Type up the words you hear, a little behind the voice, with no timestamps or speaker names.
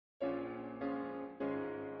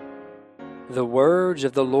The words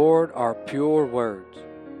of the Lord are pure words,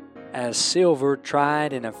 as silver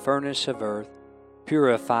tried in a furnace of earth,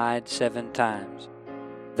 purified 7 times.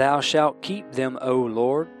 Thou shalt keep them, O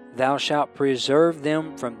Lord, thou shalt preserve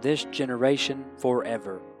them from this generation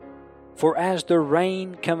forever. For as the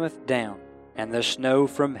rain cometh down, and the snow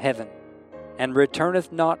from heaven, and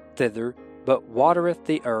returneth not thither, but watereth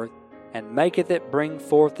the earth, and maketh it bring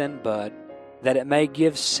forth and bud, that it may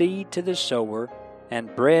give seed to the sower,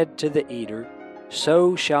 and bread to the eater,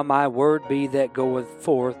 so shall my word be that goeth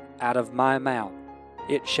forth out of my mouth.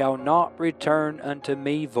 It shall not return unto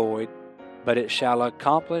me void, but it shall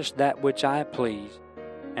accomplish that which I please,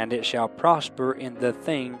 and it shall prosper in the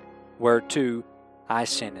thing whereto I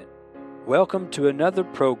sent it. Welcome to another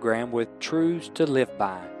program with Truths to Live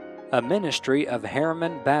By, a ministry of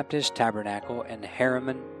Harriman Baptist Tabernacle in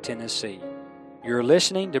Harriman, Tennessee. You're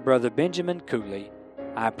listening to Brother Benjamin Cooley.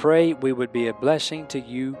 I pray we would be a blessing to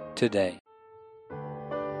you today.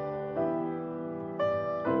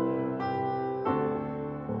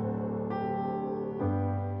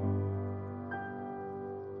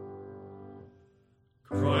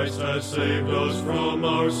 Christ has saved us from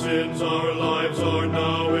our sins, our lives are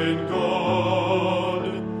now in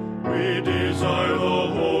God. We desire the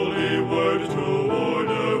holy word to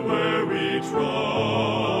order where we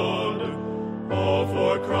trod. All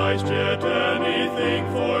for Christ, yet anything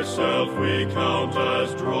for self we count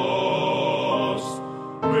as dross.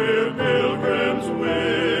 We're pilgrims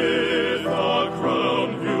with a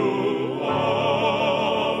crown view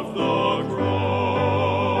of the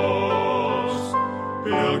cross.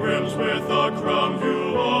 Pilgrims with a crown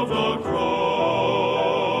view of the cross.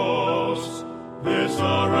 This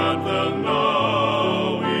our anthem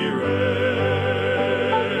now we raise.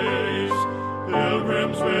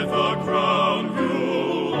 Pilgrims with a crown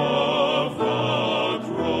view of the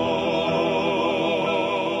cross.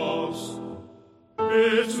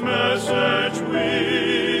 Its message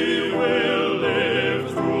we will live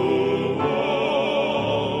through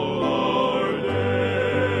all our days.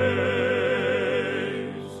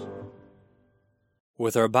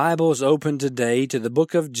 With our Bibles open today to the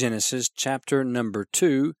book of Genesis, chapter number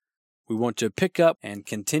 2, we want to pick up and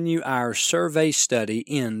continue our survey study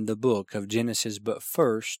in the book of Genesis. But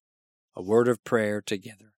first, a word of prayer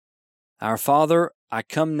together. Our Father, I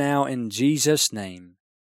come now in Jesus' name.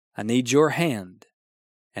 I need your hand,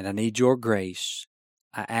 and I need your grace.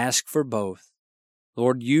 I ask for both.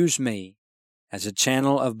 Lord, use me as a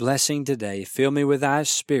channel of blessing today. Fill me with thy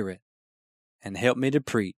Spirit, and help me to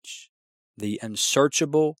preach the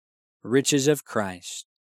unsearchable riches of Christ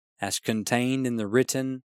as contained in the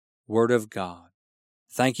written Word of God.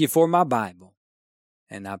 Thank you for my Bible,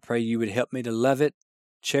 and I pray you would help me to love it,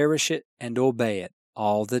 cherish it, and obey it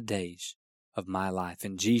all the days of my life.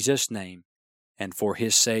 In Jesus' name, and for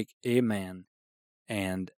His sake, amen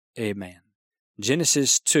and amen.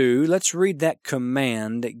 Genesis 2, let's read that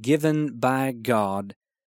command given by God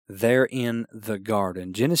there in the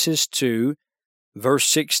garden. Genesis 2, verse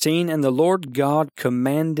 16, And the Lord God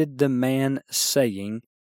commanded the man, saying,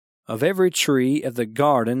 Of every tree of the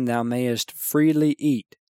garden thou mayest freely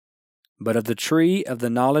eat, but of the tree of the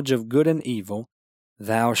knowledge of good and evil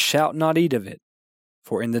thou shalt not eat of it,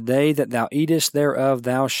 for in the day that thou eatest thereof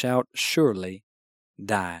thou shalt surely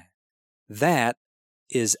die. That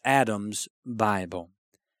is Adam's Bible.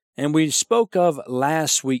 And we spoke of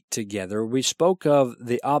last week together, we spoke of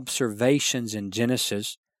the observations in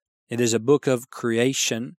Genesis. It is a book of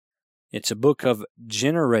creation. It's a book of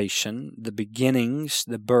generation, the beginnings,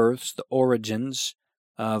 the births, the origins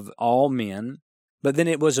of all men. But then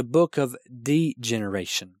it was a book of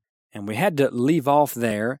degeneration. And we had to leave off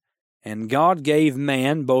there. And God gave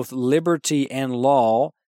man both liberty and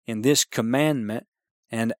law in this commandment.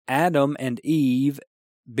 And Adam and Eve,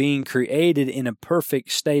 being created in a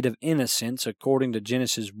perfect state of innocence, according to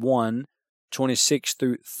Genesis 1, 26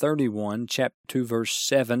 through 31, chapter 2, verse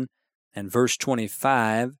 7, and verse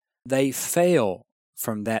 25, they fell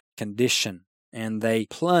from that condition, and they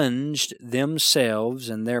plunged themselves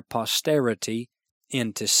and their posterity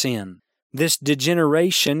into sin. This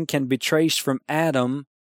degeneration can be traced from Adam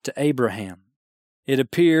to Abraham. It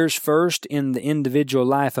appears first in the individual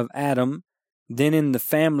life of Adam, then in the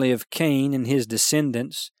family of Cain and his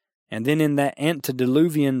descendants, and then in that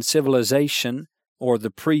antediluvian civilization, or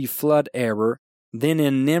the pre-flood era, then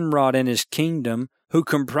in Nimrod and his kingdom, who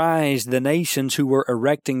comprised the nations who were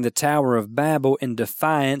erecting the Tower of Babel in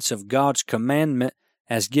defiance of God's commandment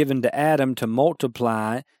as given to Adam to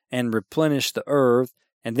multiply and replenish the earth,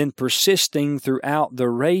 and then persisting throughout the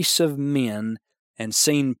race of men and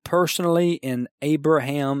seen personally in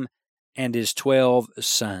Abraham and his 12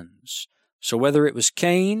 sons. So whether it was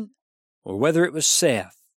Cain or whether it was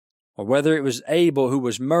Seth, or whether it was Abel who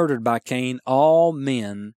was murdered by Cain, all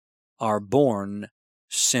men are born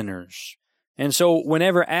sinners. And so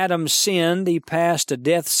whenever Adam sinned, he passed a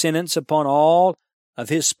death sentence upon all of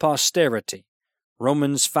his posterity.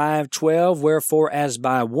 Romans 5:12, wherefore as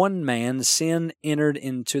by one man sin entered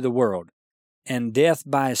into the world, and death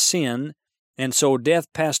by sin, and so death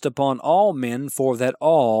passed upon all men, for that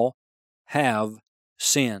all have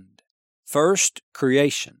sinned. First,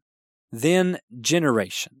 creation, then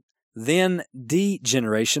generation, then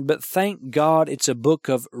degeneration, but thank God it's a book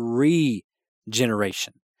of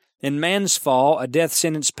regeneration. In man's fall, a death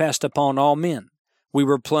sentence passed upon all men. We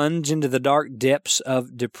were plunged into the dark depths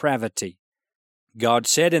of depravity. God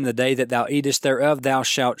said, in the day that thou eatest thereof, thou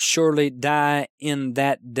shalt surely die. In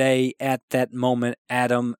that day, at that moment,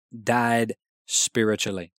 Adam died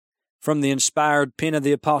spiritually. From the inspired pen of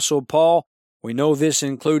the Apostle Paul, we know this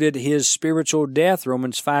included his spiritual death,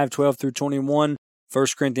 Romans 5:12 through 21,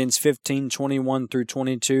 1 Corinthians 15:21 through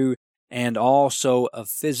 22, and also a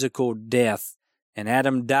physical death. And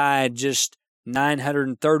Adam died just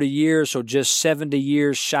 930 years, so just 70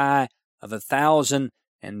 years shy of 1,000.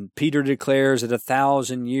 And Peter declares that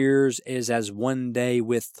 1,000 years is as one day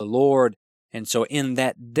with the Lord. And so in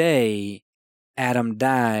that day, Adam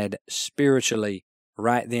died spiritually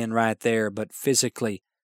right then, right there, but physically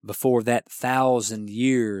before that 1,000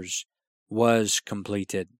 years was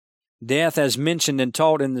completed. Death, as mentioned and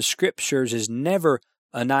taught in the Scriptures, is never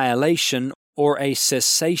annihilation or a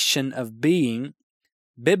cessation of being.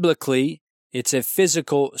 Biblically, it's a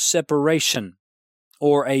physical separation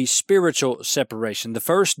or a spiritual separation. The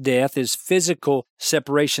first death is physical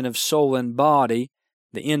separation of soul and body,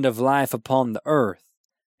 the end of life upon the earth.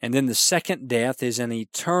 And then the second death is an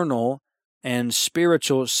eternal and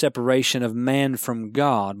spiritual separation of man from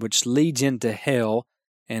God, which leads into hell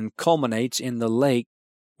and culminates in the lake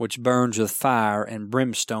which burns with fire and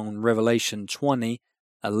brimstone, Revelation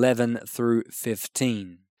 20:11 through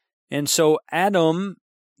 15. And so Adam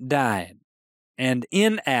died, and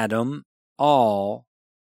in Adam all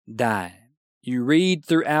died. You read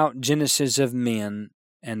throughout Genesis of men,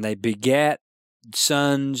 and they begat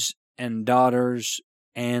sons and daughters,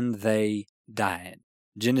 and they died.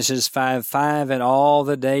 Genesis 5:5, and all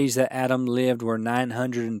the days that Adam lived were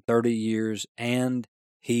 930 years, and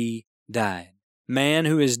he died. Man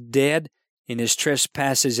who is dead in his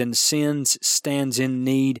trespasses and sins stands in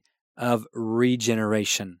need of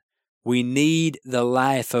regeneration. We need the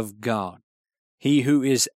life of God. He who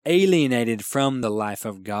is alienated from the life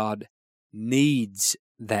of God needs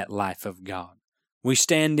that life of God. We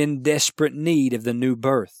stand in desperate need of the new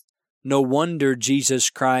birth. No wonder Jesus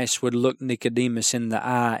Christ would look Nicodemus in the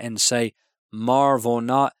eye and say, "Marvel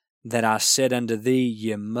not that I said unto thee,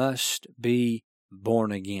 ye must be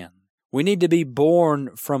born again." We need to be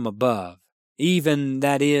born from above, even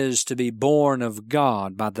that is to be born of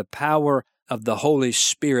God by the power of the Holy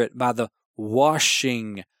Spirit, by the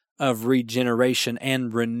washing of regeneration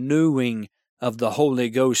and renewing of the Holy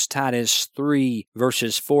Ghost, Titus 3,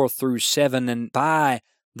 verses 4 through 7, and by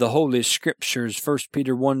the Holy Scriptures, 1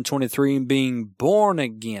 Peter 1:23, being born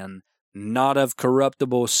again, not of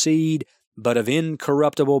corruptible seed, but of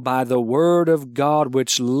incorruptible by the word of God,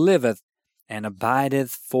 which liveth and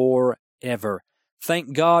abideth forever.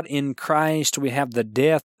 Thank God in Christ we have the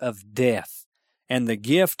death of death, and the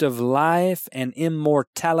gift of life and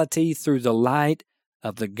immortality through the light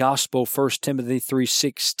of the gospel, 1 Timothy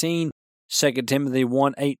 3:16, 2 Timothy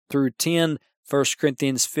 1:8 through 10, 1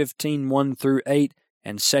 Corinthians 15:1 through 8,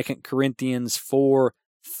 and 2 Corinthians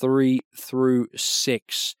 4:3 through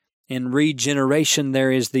 6. In regeneration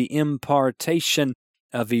there is the impartation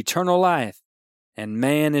of eternal life, and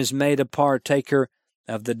man is made a partaker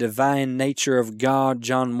of the divine nature of God,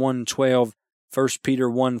 John 1:12, 1 Peter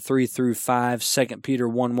 1:3 through 5, 2 Peter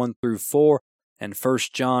 1:1 through 4, and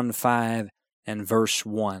 1 John 5 and verse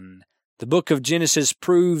 1. The book of Genesis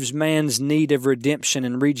proves man's need of redemption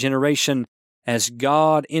and regeneration as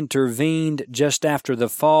God intervened just after the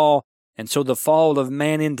fall, and so the fall of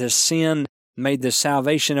man into sin made the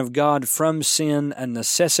salvation of God from sin a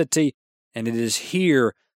necessity, and it is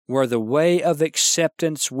here where the way of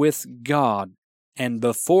acceptance with God and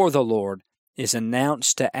before the Lord is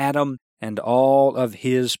announced to Adam and all of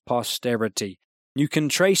his posterity. You can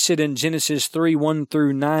trace it in Genesis 3:1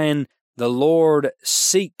 through 9. The Lord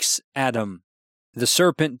seeks Adam. The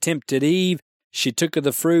serpent tempted Eve. She took of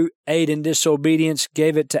the fruit, ate in disobedience,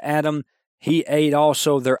 gave it to Adam. He ate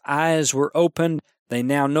also. Their eyes were opened. They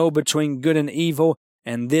now know between good and evil,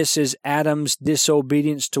 and this is Adam's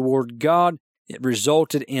disobedience toward God. It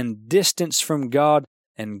resulted in distance from God,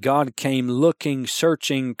 And God came looking,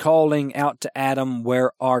 searching, calling out to Adam,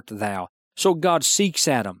 "Where art thou?" So God seeks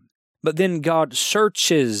Adam, but then God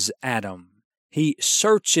searches Adam. He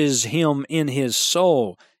searches him in his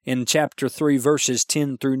soul. In chapter 3, verses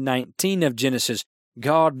 10 through 19 of Genesis,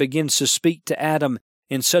 God begins to speak to Adam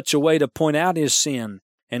in such a way to point out his sin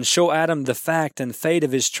and show Adam the fact and fate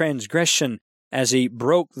of his transgression. As he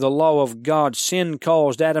broke the law of God, sin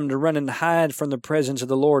caused Adam to run and hide from the presence of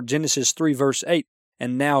the Lord. Genesis 3, verse 8.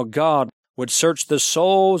 And now God would search the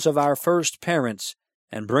souls of our first parents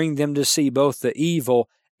and bring them to see both the evil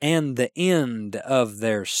and the end of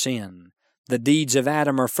their sin. The deeds of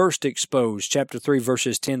Adam are first exposed, chapter 3,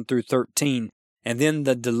 verses 10 through 13, and then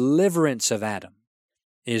the deliverance of Adam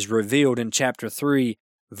is revealed in chapter 3,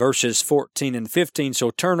 verses 14 and 15. So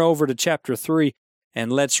turn over to chapter 3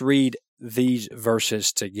 and let's read these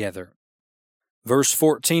verses together. Verse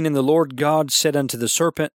 14, And the Lord God said unto the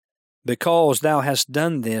serpent, Because thou hast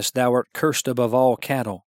done this, thou art cursed above all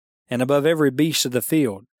cattle, and above every beast of the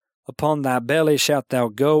field. Upon thy belly shalt thou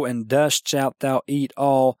go, and dust shalt thou eat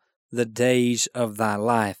all the days of thy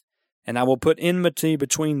life. And I will put enmity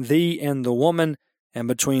between thee and the woman, and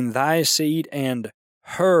between thy seed and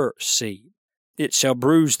her seed. It shall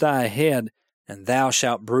bruise thy head, and thou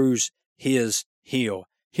shalt bruise his heel.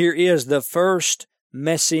 Here is the first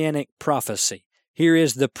messianic prophecy. Here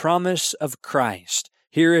is the promise of Christ.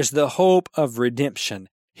 Here is the hope of redemption.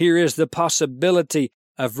 Here is the possibility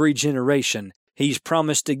of regeneration. He's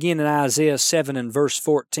promised again in Isaiah 7 and verse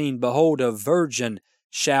 14, Behold, a virgin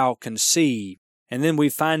shall conceive. And then we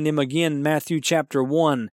find him again in Matthew chapter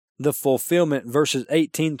 1, the fulfillment, verses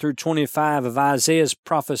 18 through 25 of Isaiah's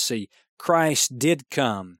prophecy. Christ did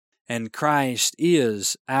come, and Christ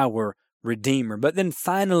is our Redeemer. But then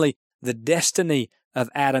finally, the destiny of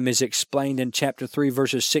Adam is explained in chapter 3,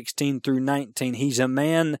 verses 16 through 19. He's a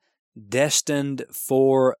man destined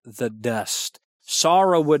for the dust.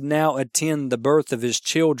 Sorrow would now attend the birth of his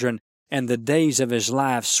children and the days of his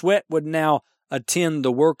life. Sweat would now attend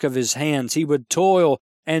the work of his hands. He would toil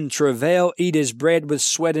and travail, eat his bread with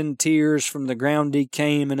sweat and tears. From the ground he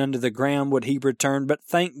came, and unto the ground would he return. But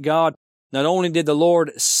thank God, not only did the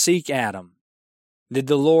Lord seek Adam, did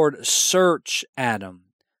the Lord search Adam,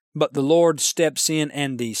 but the Lord steps in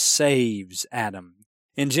and he saves Adam.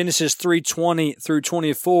 In Genesis 3:20 through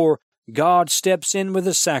 24, God steps in with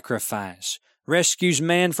a sacrifice, rescues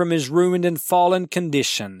man from his ruined and fallen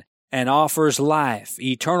condition, and offers life,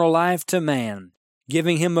 eternal life to man,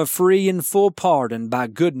 giving him a free and full pardon by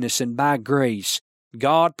goodness and by grace.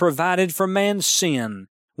 God provided for man's sin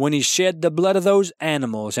when he shed the blood of those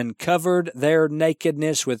animals and covered their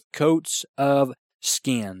nakedness with coats of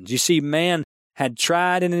skins. You see, man had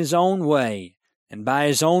tried in his own way and by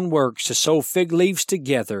his own works to sew fig leaves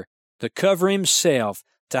together, to cover himself,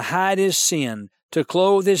 to hide his sin, to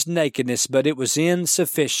clothe his nakedness, but it was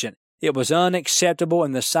insufficient. It was unacceptable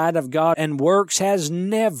in the sight of God, and works has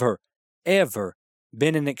never, ever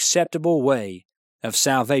been an acceptable way of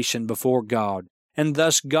salvation before God. And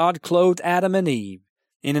thus God clothed Adam and Eve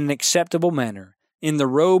in an acceptable manner, in the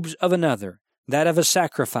robes of another, that of a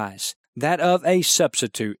sacrifice, that of a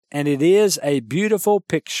substitute. And it is a beautiful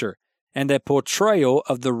picture and a portrayal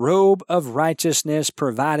of the robe of righteousness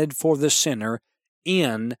provided for the sinner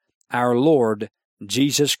in our Lord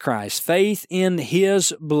Jesus Christ. Faith in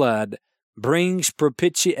His blood brings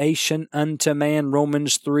propitiation unto man,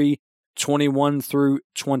 Romans 3:21 through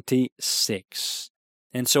 26.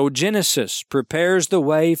 And so Genesis prepares the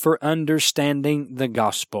way for understanding the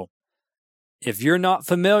gospel. If you're not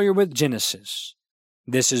familiar with Genesis,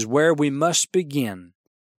 this is where we must begin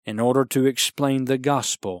in order to explain the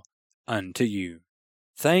gospel unto you.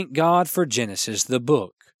 Thank God for Genesis, the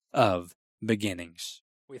book of beginnings.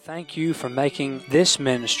 We thank you for making this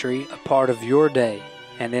ministry a part of your day.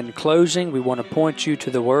 And in closing, we want to point you to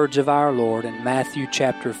the words of our Lord in Matthew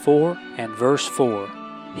chapter 4 and verse 4.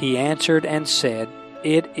 He answered and said,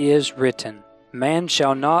 It is written, Man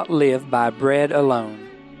shall not live by bread alone,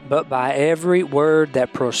 but by every word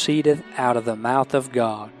that proceedeth out of the mouth of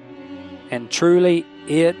God. And truly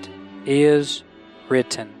it is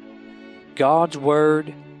written. God's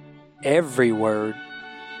word, every word,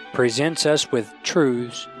 presents us with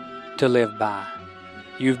truths to live by.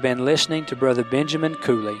 You've been listening to Brother Benjamin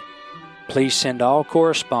Cooley. Please send all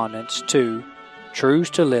correspondence to Truths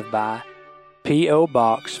to Live By, P.O.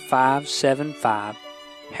 Box 575,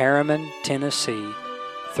 Harriman, Tennessee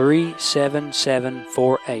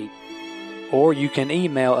 37748. Or you can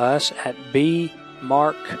email us at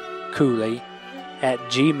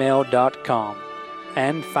bmarkcooley@gmail.com.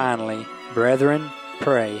 And finally, brethren,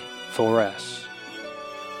 pray for us.